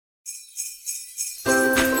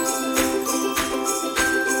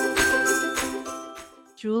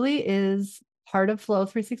Julie is part of Flow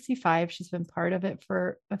 365. She's been part of it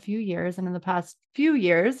for a few years. And in the past few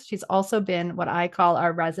years, she's also been what I call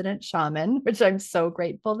our resident shaman, which I'm so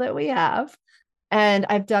grateful that we have. And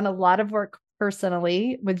I've done a lot of work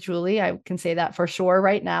personally with Julie. I can say that for sure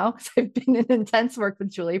right now, because I've been in intense work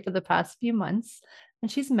with Julie for the past few months.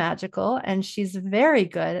 And she's magical and she's very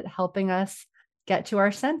good at helping us get to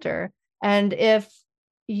our center. And if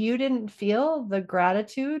you didn't feel the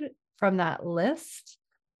gratitude from that list,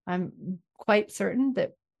 I'm quite certain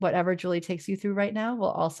that whatever Julie takes you through right now will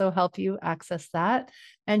also help you access that.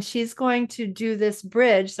 And she's going to do this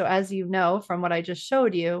bridge. So, as you know from what I just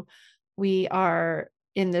showed you, we are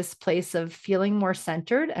in this place of feeling more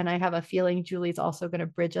centered. And I have a feeling Julie's also going to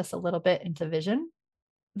bridge us a little bit into vision.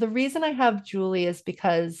 The reason I have Julie is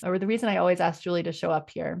because, or the reason I always ask Julie to show up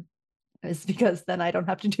here is because then I don't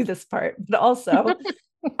have to do this part. But also,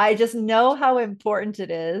 I just know how important it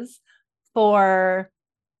is for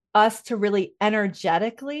us to really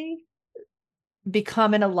energetically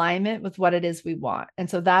become in alignment with what it is we want. And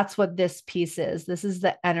so that's what this piece is. This is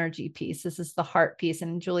the energy piece. This is the heart piece.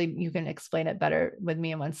 And Julie, you can explain it better with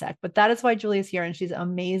me in one sec. But that is why Julie is here. And she's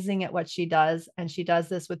amazing at what she does. And she does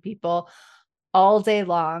this with people all day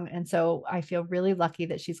long. And so I feel really lucky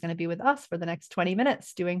that she's going to be with us for the next 20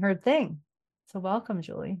 minutes doing her thing. So welcome,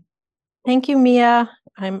 Julie. Thank you, Mia.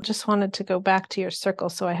 I just wanted to go back to your circle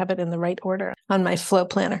so I have it in the right order on my flow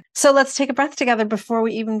planner. So let's take a breath together before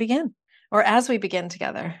we even begin, or as we begin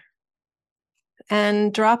together.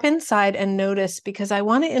 And drop inside and notice, because I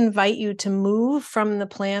want to invite you to move from the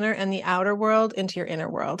planner and the outer world into your inner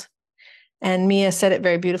world. And Mia said it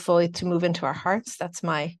very beautifully, to move into our hearts. That's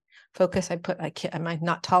my focus. Am I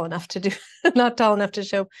not tall enough to do, not tall enough to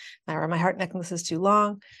show, or my heart necklace is too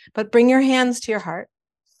long, but bring your hands to your heart.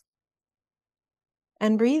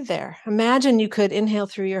 And breathe there. Imagine you could inhale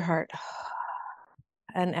through your heart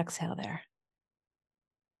and exhale there.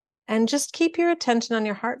 And just keep your attention on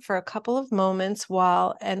your heart for a couple of moments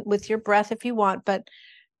and with your breath if you want, but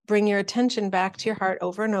bring your attention back to your heart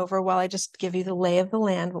over and over while I just give you the lay of the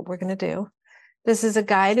land, what we're going to do. This is a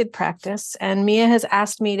guided practice, and Mia has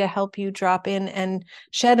asked me to help you drop in and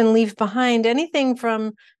shed and leave behind anything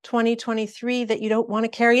from 2023 that you don't want to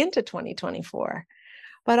carry into 2024.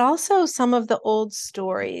 But also some of the old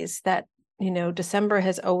stories that, December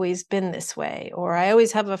has always been this way, or I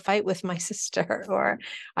always have a fight with my sister, or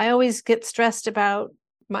I always get stressed about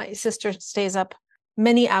my sister stays up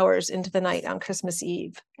many hours into the night on Christmas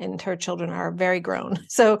Eve, and her children are very grown.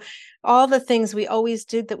 So all the things we always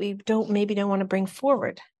did that we maybe don't want to bring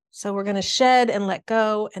forward. So we're going to shed and let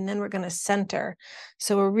go, and then we're going to center.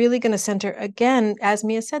 So we're really going to center again, as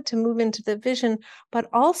Mia said, to move into the vision, but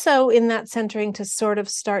also in that centering to sort of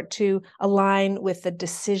start to align with the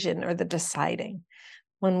decision or the deciding.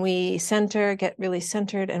 When we center, get really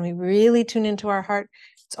centered, and we really tune into our heart,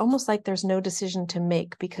 it's almost like there's no decision to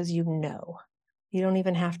make, because you know. You don't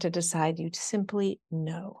even have to decide, you simply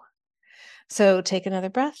know. So take another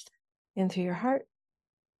breath in through your heart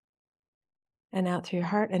and out through your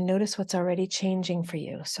heart, and notice what's already changing for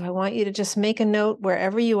you. So I want you to just make a note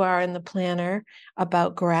wherever you are in the planner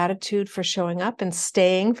about gratitude for showing up and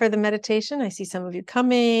staying for the meditation. I see some of you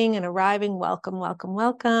coming and arriving. Welcome, welcome,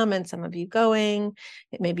 welcome. And some of you going.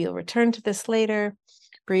 Maybe you'll return to this later.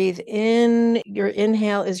 Breathe in. Your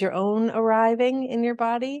inhale is your own arriving in your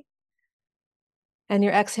body. And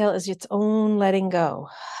your exhale is its own letting go.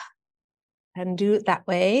 And do it that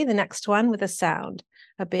way, the next one with a sound.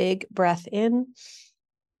 A big breath in.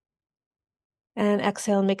 And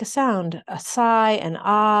exhale and make a sound. A sigh, an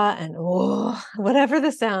ah, and oh, whatever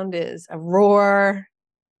the sound is. A roar.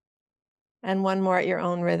 And one more at your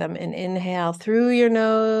own rhythm. An inhale through your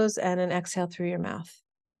nose and an exhale through your mouth.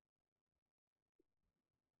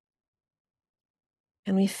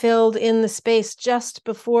 And we filled in the space just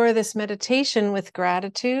before this meditation with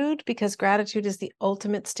gratitude, because gratitude is the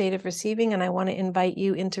ultimate state of receiving. And I want to invite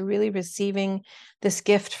you into really receiving this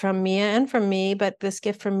gift from Mia and from me, but this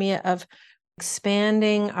gift from Mia of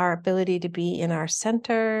expanding our ability to be in our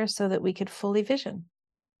center so that we could fully vision.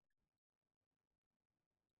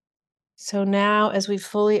 So now, as we've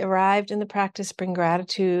fully arrived in the practice, bring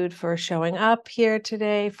gratitude for showing up here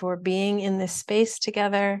today, for being in this space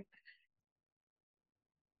together.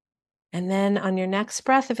 And then on your next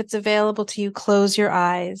breath, if it's available to you, close your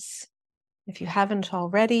eyes. If you haven't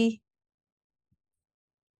already,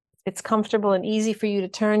 it's comfortable and easy for you to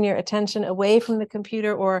turn your attention away from the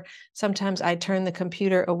computer, or sometimes I turn the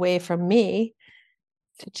computer away from me,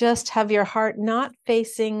 to just have your heart not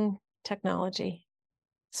facing technology.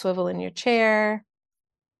 Swivel in your chair.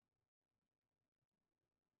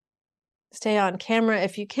 Stay on camera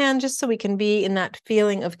if you can, just so we can be in that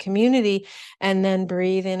feeling of community, and then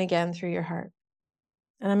breathe in again through your heart.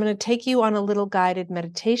 And I'm going to take you on a little guided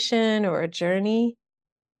meditation or a journey.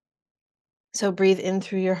 So breathe in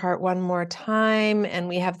through your heart one more time, and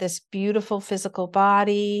we have this beautiful physical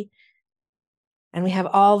body, and we have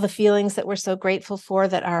all the feelings that we're so grateful for,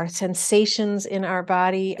 that our sensations in our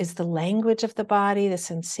body is the language of the body. The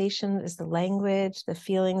sensation is the language, the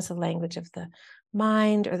feelings, the language of the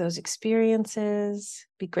mind or those experiences.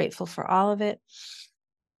 Be grateful for all of it.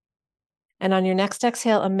 And on your next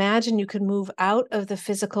exhale, imagine you could move out of the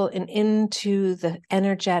physical and into the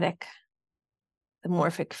energetic, the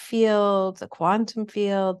morphic field, the quantum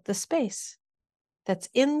field, the space that's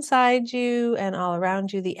inside you and all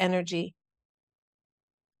around you, the energy.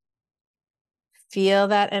 Feel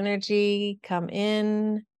that energy come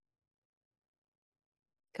in,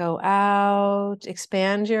 go out,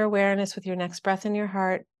 expand your awareness with your next breath in your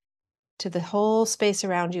heart to the whole space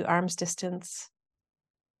around you, arm's distance.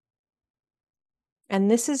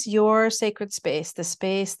 And this is your sacred space, the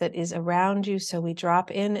space that is around you. So we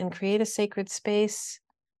drop in and create a sacred space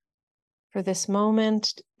for this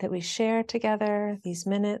moment that we share together, these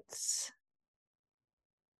minutes.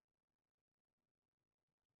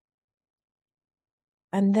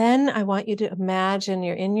 And then I want you to imagine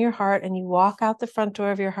you're in your heart and you walk out the front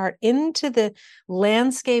door of your heart into the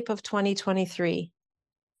landscape of 2023.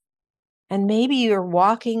 And maybe you're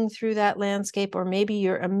walking through that landscape, or maybe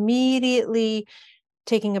you're immediately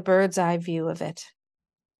taking a bird's eye view of it.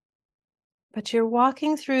 But you're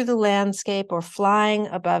walking through the landscape or flying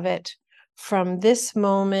above it from this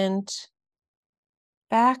moment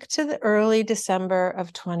back to the early December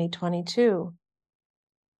of 2022.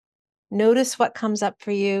 Notice what comes up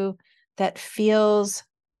for you that feels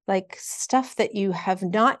like stuff that you have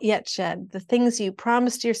not yet shed, the things you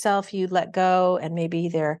promised yourself you'd let go, and maybe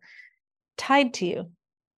they're tied to you.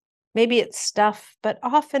 Maybe it's stuff, but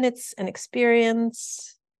often it's an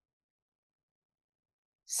experience,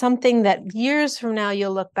 something that years from now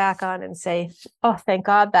you'll look back on and say, oh, thank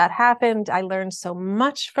God that happened. I learned so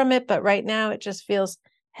much from it, but right now it just feels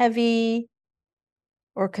heavy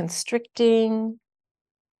or constricting.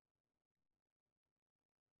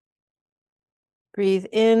 Breathe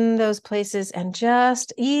in those places, and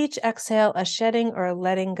just each exhale, a shedding or a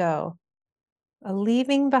letting go, a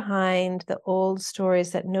leaving behind the old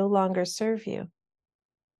stories that no longer serve you.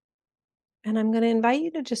 And I'm going to invite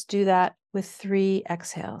you to just do that with 3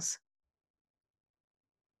 exhales.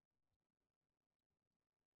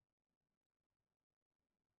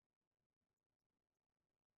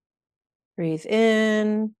 Breathe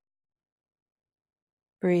in,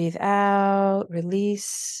 breathe out,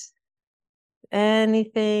 release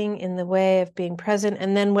anything in the way of being present.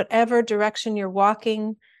 And then whatever direction you're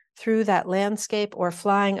walking through that landscape or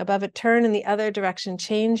flying above it, turn in the other direction,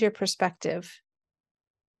 change your perspective.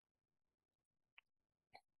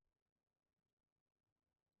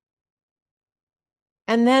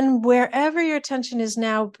 And then wherever your attention is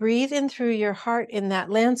now, breathe in through your heart in that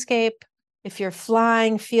landscape. If you're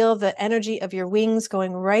flying, feel the energy of your wings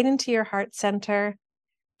going right into your heart center.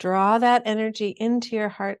 Draw that energy into your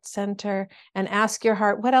heart center and ask your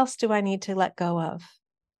heart, what else do I need to let go of?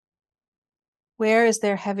 Where is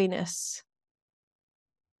there heaviness?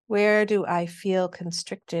 Where do I feel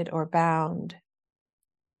constricted or bound?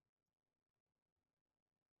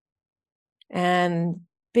 And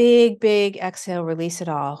big, big exhale, release it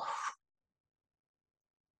all.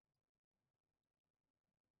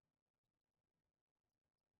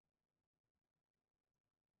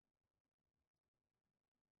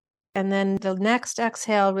 And then the next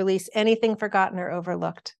exhale, release anything forgotten or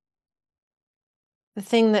overlooked. The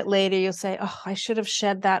thing that later you'll say, oh, I should have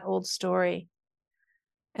shed that old story.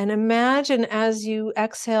 And imagine as you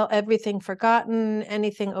exhale everything forgotten,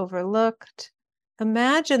 anything overlooked,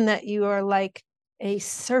 imagine that you are like a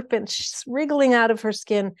serpent wriggling out of her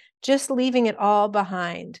skin, just leaving it all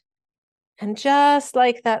behind. And just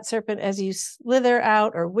like that serpent, as you slither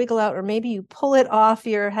out or wiggle out, or maybe you pull it off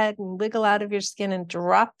your head and wiggle out of your skin and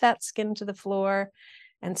drop that skin to the floor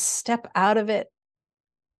and step out of it,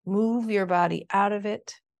 move your body out of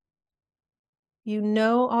it. You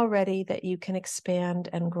know already that you can expand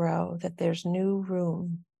and grow, that there's new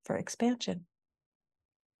room for expansion.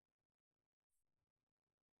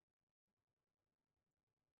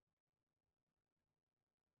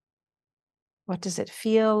 What does it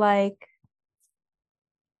feel like?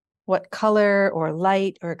 What color or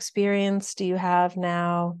light or experience do you have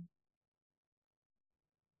now?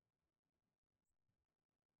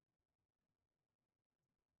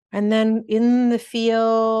 And then in the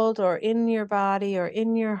field or in your body or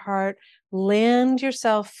in your heart, land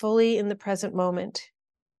yourself fully in the present moment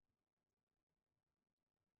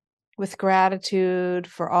with gratitude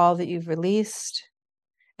for all that you've released.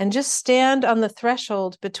 And just stand on the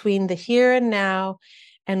threshold between the here and now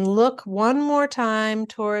and look one more time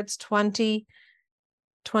towards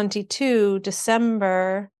 2022,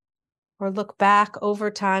 December, or look back over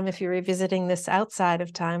time. If you're revisiting this outside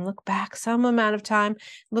of time, look back some amount of time,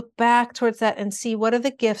 look back towards that and see what are the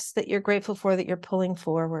gifts that you're grateful for that you're pulling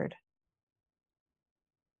forward.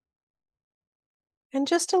 And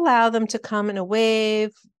just allow them to come in a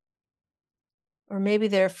wave, or maybe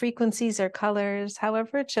their frequencies or colors,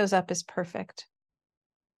 however it shows up is perfect.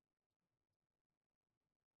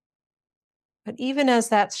 But even as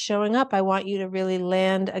that's showing up, I want you to really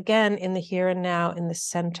land again in the here and now, in the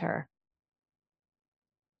center.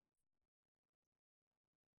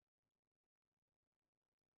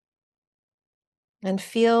 And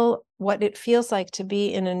feel what it feels like to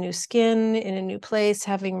be in a new skin, in a new place,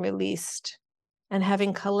 having released and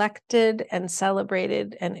having collected and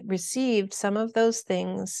celebrated and received some of those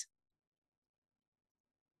things,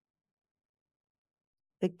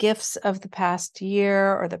 the gifts of the past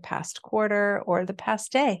year or the past quarter or the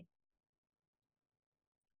past day.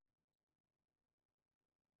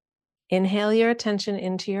 Inhale your attention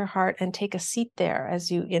into your heart and take a seat there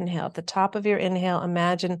as you inhale. At the top of your inhale,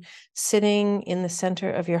 imagine sitting in the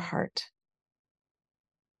center of your heart.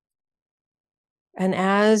 And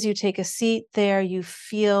as you take a seat there, you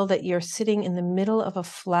feel that you're sitting in the middle of a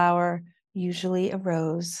flower, usually a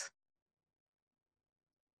rose.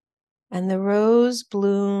 And the rose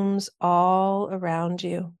blooms all around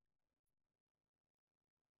you.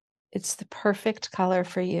 It's the perfect color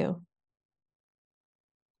for you.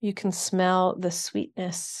 You can smell the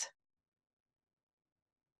sweetness.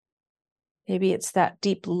 Maybe it's that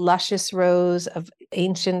deep, luscious rose of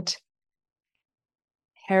ancient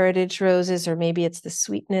heritage roses, or maybe it's the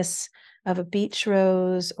sweetness of a beach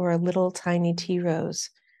rose or a little tiny tea rose.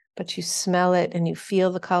 But you smell it and you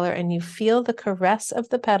feel the color and you feel the caress of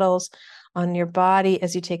the petals on your body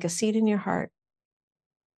as you take a seat in your heart.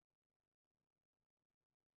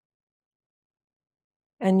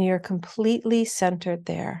 And you're completely centered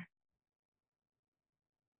there.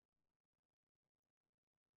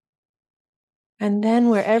 And then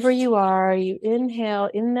wherever you are, you inhale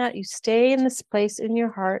in that, you stay in this place in your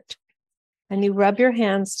heart, and you rub your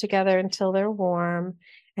hands together until they're warm,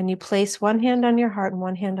 and you place one hand on your heart and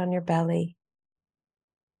one hand on your belly.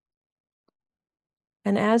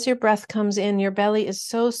 And as your breath comes in, your belly is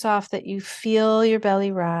so soft that you feel your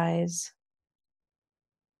belly rise.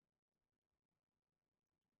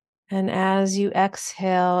 And as you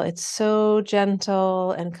exhale, it's so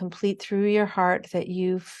gentle and complete through your heart that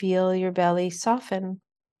you feel your belly soften.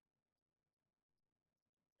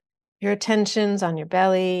 Your attention's on your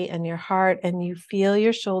belly and your heart, and you feel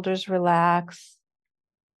your shoulders relax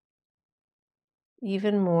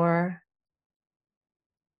even more.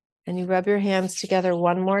 And you rub your hands together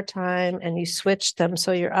one more time and you switch them.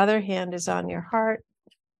 So your other hand is on your heart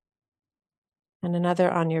and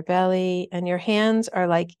another on your belly. And your hands are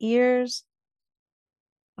like ears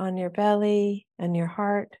on your belly and your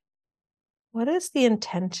heart. What is the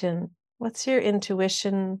intention? What's your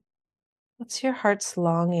intuition? What's your heart's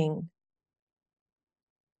longing?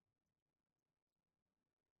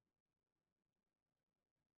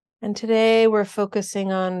 And today we're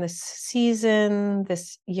focusing on this season,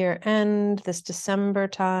 this year end, this December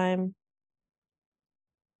time.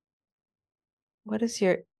 What is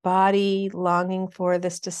your body longing for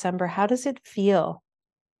this December? How does it feel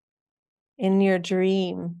in your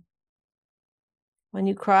dream? When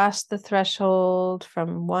you cross the threshold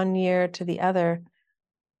from one year to the other,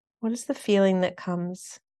 what is the feeling that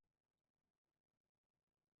comes?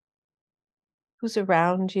 Who's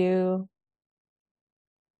around you?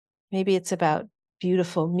 Maybe it's about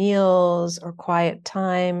beautiful meals or quiet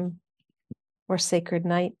time or sacred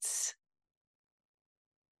nights.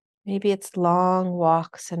 Maybe it's long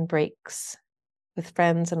walks and breaks with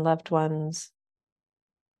friends and loved ones.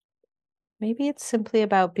 Maybe it's simply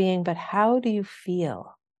about being, but how do you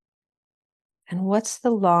feel? And what's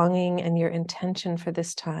the longing and your intention for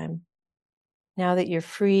this time? Now that you're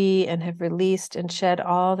free and have released and shed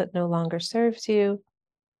all that no longer serves you,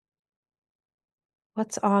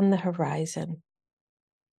 what's on the horizon?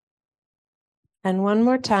 And one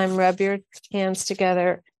more time, rub your hands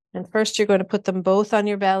together. And first, you're going to put them both on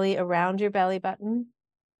your belly, around your belly button.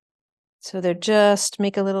 So they're just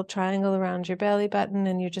make a little triangle around your belly button,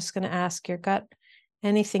 and you're just going to ask your gut,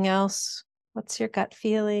 anything else? What's your gut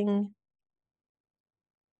feeling?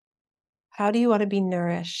 How do you want to be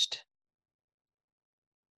nourished?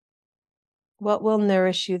 What will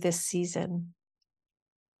nourish you this season?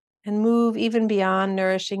 And move even beyond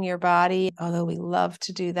nourishing your body, although we love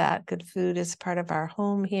to do that. Good food is part of our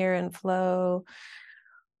home here in Flow.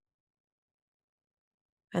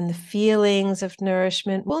 And the feelings of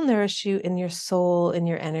nourishment will nourish you in your soul, in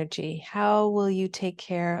your energy. How will you take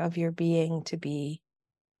care of your being to be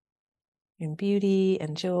in beauty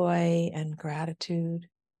and joy and gratitude?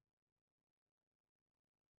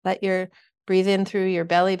 Let your breathe in through your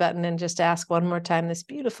belly button and just ask one more time, this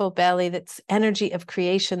beautiful belly, that's energy of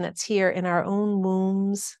creation that's here in our own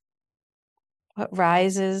wombs. What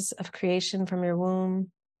rises of creation from your womb?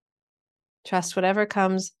 Trust whatever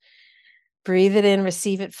comes. Breathe it in,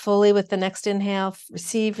 receive it fully with the next inhale.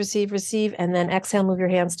 Receive, receive, receive, and then exhale, move your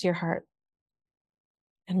hands to your heart.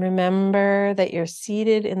 And remember that you're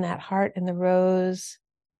seated in that heart in the rose,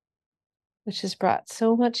 which has brought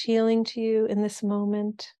so much healing to you in this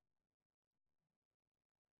moment.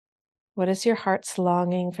 What is your heart's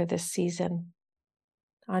longing for this season?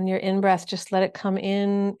 On your in-breath, just let it come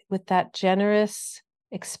in with that generous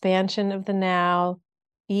expansion of the now,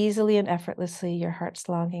 easily and effortlessly, your heart's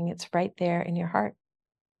longing. It's right there in your heart.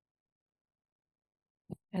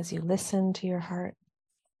 As you listen to your heart,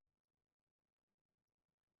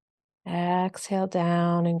 exhale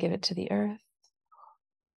down and give it to the earth.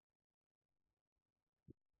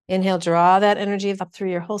 Inhale, draw that energy up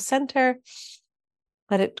through your whole center.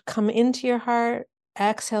 Let it come into your heart.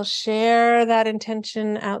 Exhale, share that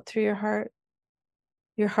intention out through your heart.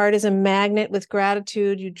 Your heart is a magnet with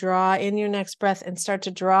gratitude. You draw in your next breath and start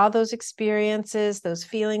to draw those experiences, those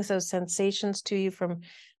feelings, those sensations to you from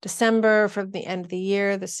December, from the end of the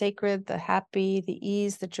year, the sacred, the happy, the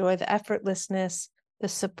ease, the joy, the effortlessness, the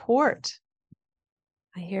support.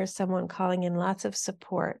 I hear someone calling in lots of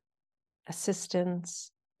support,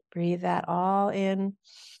 assistance. Breathe that all in.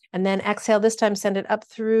 And then exhale, this time send it up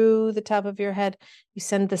through the top of your head. You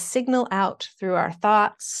send the signal out through our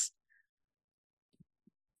thoughts,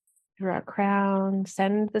 through our crown.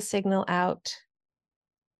 Send the signal out.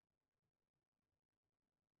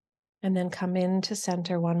 And then come into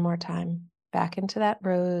center one more time. Back into that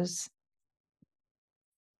rose.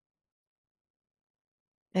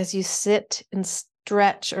 As you sit and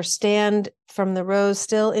stretch or stand from the rose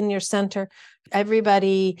still in your center,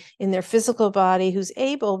 everybody in their physical body who's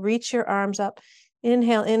able, reach your arms up.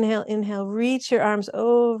 Inhale, inhale, inhale. Reach your arms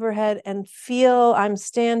overhead and feel, I'm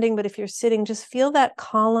standing, but if you're sitting, just feel that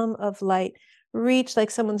column of light. Reach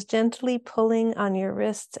like someone's gently pulling on your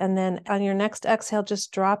wrists. And then on your next exhale,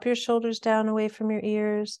 just drop your shoulders down away from your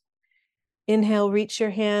ears. Inhale, reach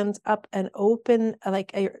your hands up and open,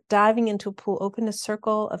 like you're diving into a pool. Open a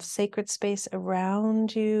circle of sacred space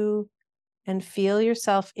around you and feel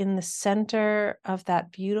yourself in the center of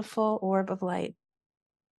that beautiful orb of light.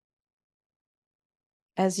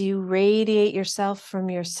 As you radiate yourself from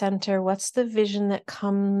your center, what's the vision that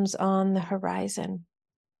comes on the horizon?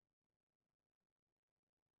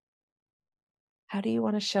 How do you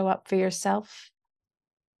want to show up for yourself,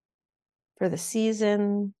 for the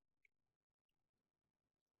season?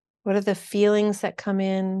 What are the feelings that come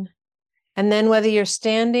in? And then whether you're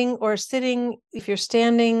standing or sitting, if you're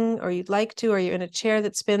standing or you'd like to, or you're in a chair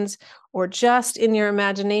that spins, or just in your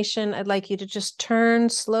imagination, I'd like you to just turn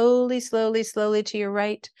slowly, slowly, slowly to your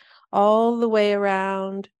right, all the way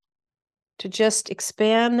around, to just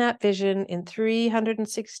expand that vision in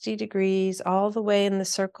 360 degrees, all the way in the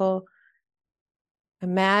circle,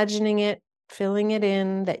 imagining it, filling it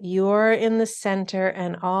in, that you're in the center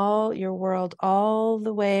and all your world, all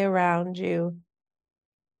the way around you,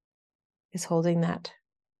 is holding that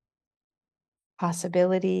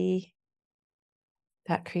possibility,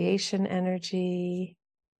 that creation energy.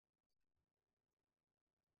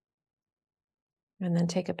 And then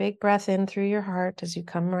take a big breath in through your heart as you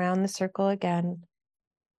come around the circle again,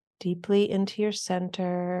 deeply into your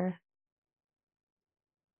center.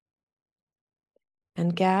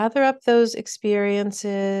 And gather up those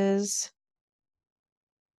experiences,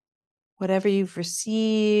 whatever you've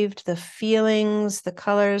received, the feelings, the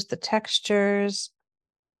colors, the textures,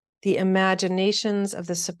 the imaginations of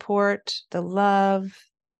the support, the love,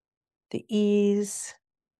 the ease,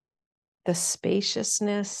 the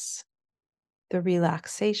spaciousness, the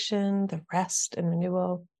relaxation, the rest and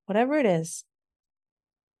renewal, whatever it is.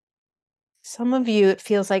 Some of you, it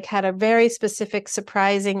feels like, had a very specific,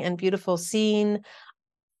 surprising, and beautiful scene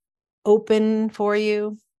open for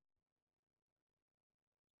you.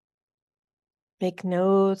 Make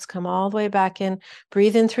notes, come all the way back in,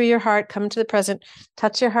 breathe in through your heart, come to the present,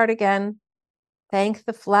 touch your heart again. Thank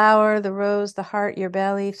the flower, the rose, the heart, your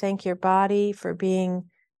belly. Thank your body for being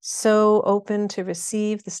So open to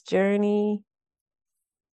receive this journey.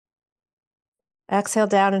 Exhale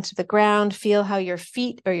down into the ground. Feel how your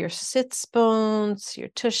feet or your sits bones, your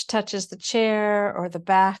tush touches the chair, or the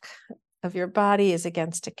back of your body is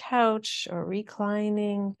against a couch or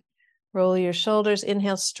reclining. Roll your shoulders.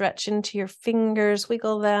 Inhale, stretch into your fingers,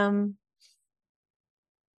 wiggle them.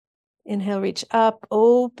 Inhale, reach up,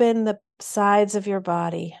 open the sides of your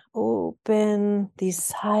body. Open these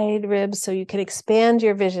side ribs so you can expand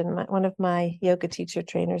your vision. One of my yoga teacher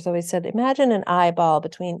trainers always said, imagine an eyeball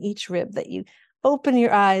between each rib, that you open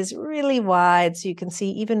your eyes really wide so you can see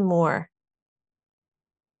even more.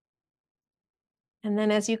 And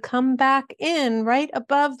then as you come back in, right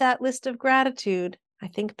above that list of gratitude, I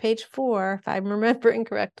think page 4, if I'm remembering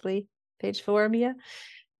correctly, page 4, Mia,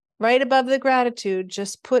 right above the gratitude,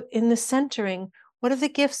 just put in the centering. What are the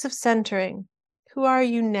gifts of centering? Who are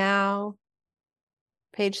you now?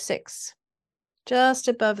 Page 6, just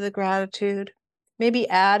above the gratitude. Maybe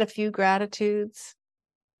add a few gratitudes.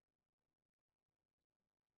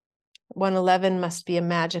 111 must be a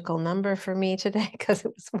magical number for me today because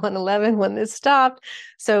it was 111 when this stopped.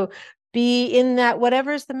 So be in that,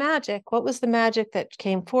 whatever's the magic. What was the magic that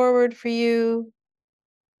came forward for you?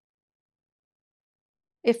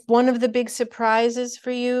 If one of the big surprises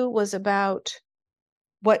for you was about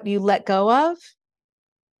what you let go of,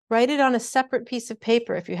 write it on a separate piece of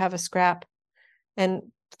paper if you have a scrap, and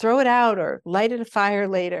throw it out or light it a fire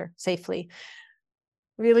later safely.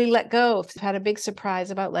 Really let go. If you've had a big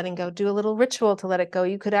surprise about letting go, do a little ritual to let it go.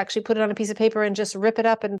 You could actually put it on a piece of paper and just rip it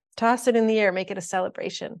up and toss it in the air, make it a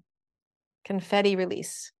celebration. Confetti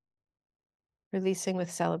release, releasing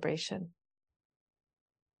with celebration.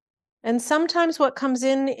 And sometimes what comes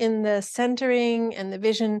in the centering and the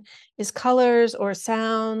vision is colors or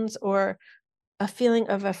sounds or a feeling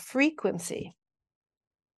of a frequency.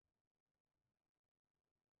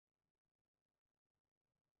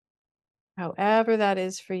 However that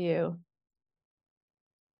is for you.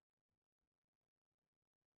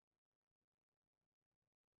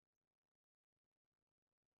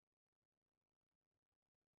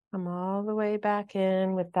 Come all the way back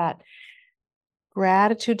in with that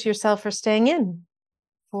gratitude to yourself for staying in,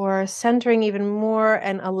 for centering even more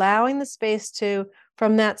and allowing the space to,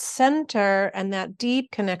 from that center and that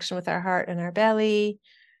deep connection with our heart and our belly,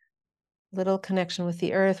 little connection with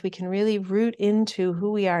the earth, we can really root into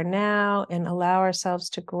who we are now and allow ourselves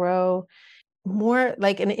to grow more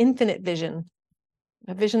like an infinite vision,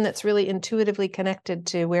 a vision that's really intuitively connected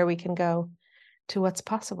to where we can go, to what's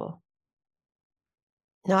possible,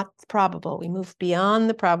 not probable. We move beyond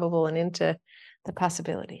the probable and into the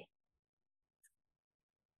possibility.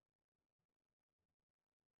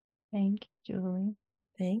 Thank you, Julie.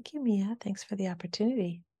 Thank you, Mia. Thanks for the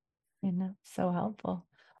opportunity. You know, so helpful.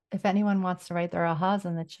 If anyone wants to write their ahas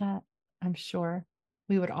in the chat, I'm sure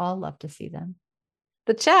we would all love to see them.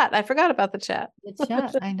 The chat. I forgot about the chat. The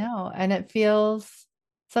chat, I know. And it feels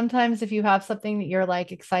sometimes if you have something that you're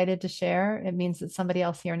like excited to share, it means that somebody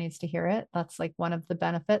else here needs to hear it. That's like one of the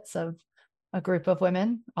benefits of a group of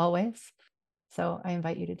women always. So I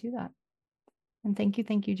invite you to do that. And thank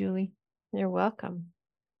you, Julie. You're welcome.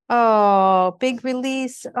 Oh, big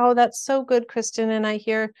release. Oh, that's so good, Kristen. And I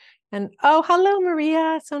hear, and oh, hello,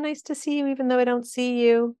 Maria. So nice to see you, even though I don't see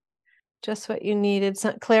you. Just what you needed.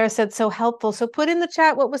 So, Clara said, so helpful. So put in the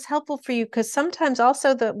chat what was helpful for you, because sometimes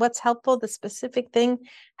also what's helpful, the specific thing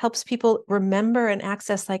helps people remember and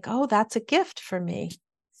access like, oh, that's a gift for me.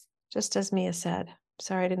 Just as Mia said.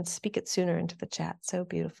 Sorry, I didn't speak it sooner into the chat. So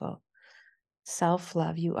beautiful.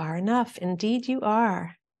 Self-love. You are enough. Indeed, you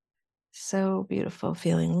are. So beautiful.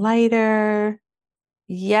 Feeling lighter.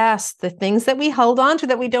 Yes, the things that we hold on to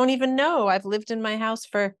that we don't even know. I've lived in my house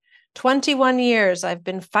for 21 years. I've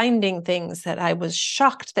been finding things that I was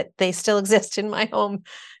shocked that they still exist in my home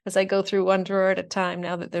as I go through one drawer at a time.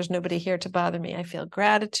 Now that there's nobody here to bother me, I feel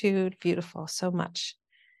gratitude. Beautiful. So much.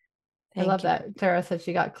 I love that Clara said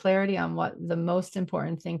she got clarity on what the most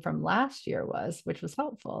important thing from last year was, which was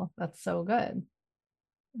helpful. That's so good.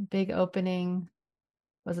 Big opening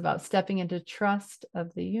was about stepping into trust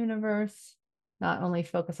of the universe, not only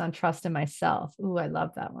focus on trust in myself. Ooh, I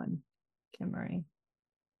love that one, Kim Marie.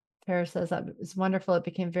 Tara says that it's wonderful. It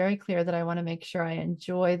became very clear that I want to make sure I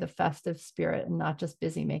enjoy the festive spirit and not just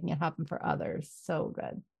busy making it happen for others. So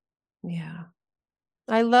good. Yeah.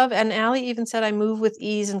 I love, and Allie even said, I move with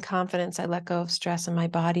ease and confidence. I let go of stress and my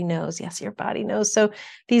body knows. Yes, your body knows. So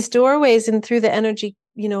these doorways and through the energy,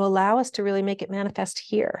 allow us to really make it manifest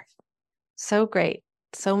here. So great.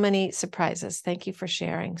 So many surprises. Thank you for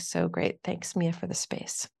sharing. So great. Thanks, Mia, for the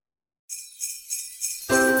space.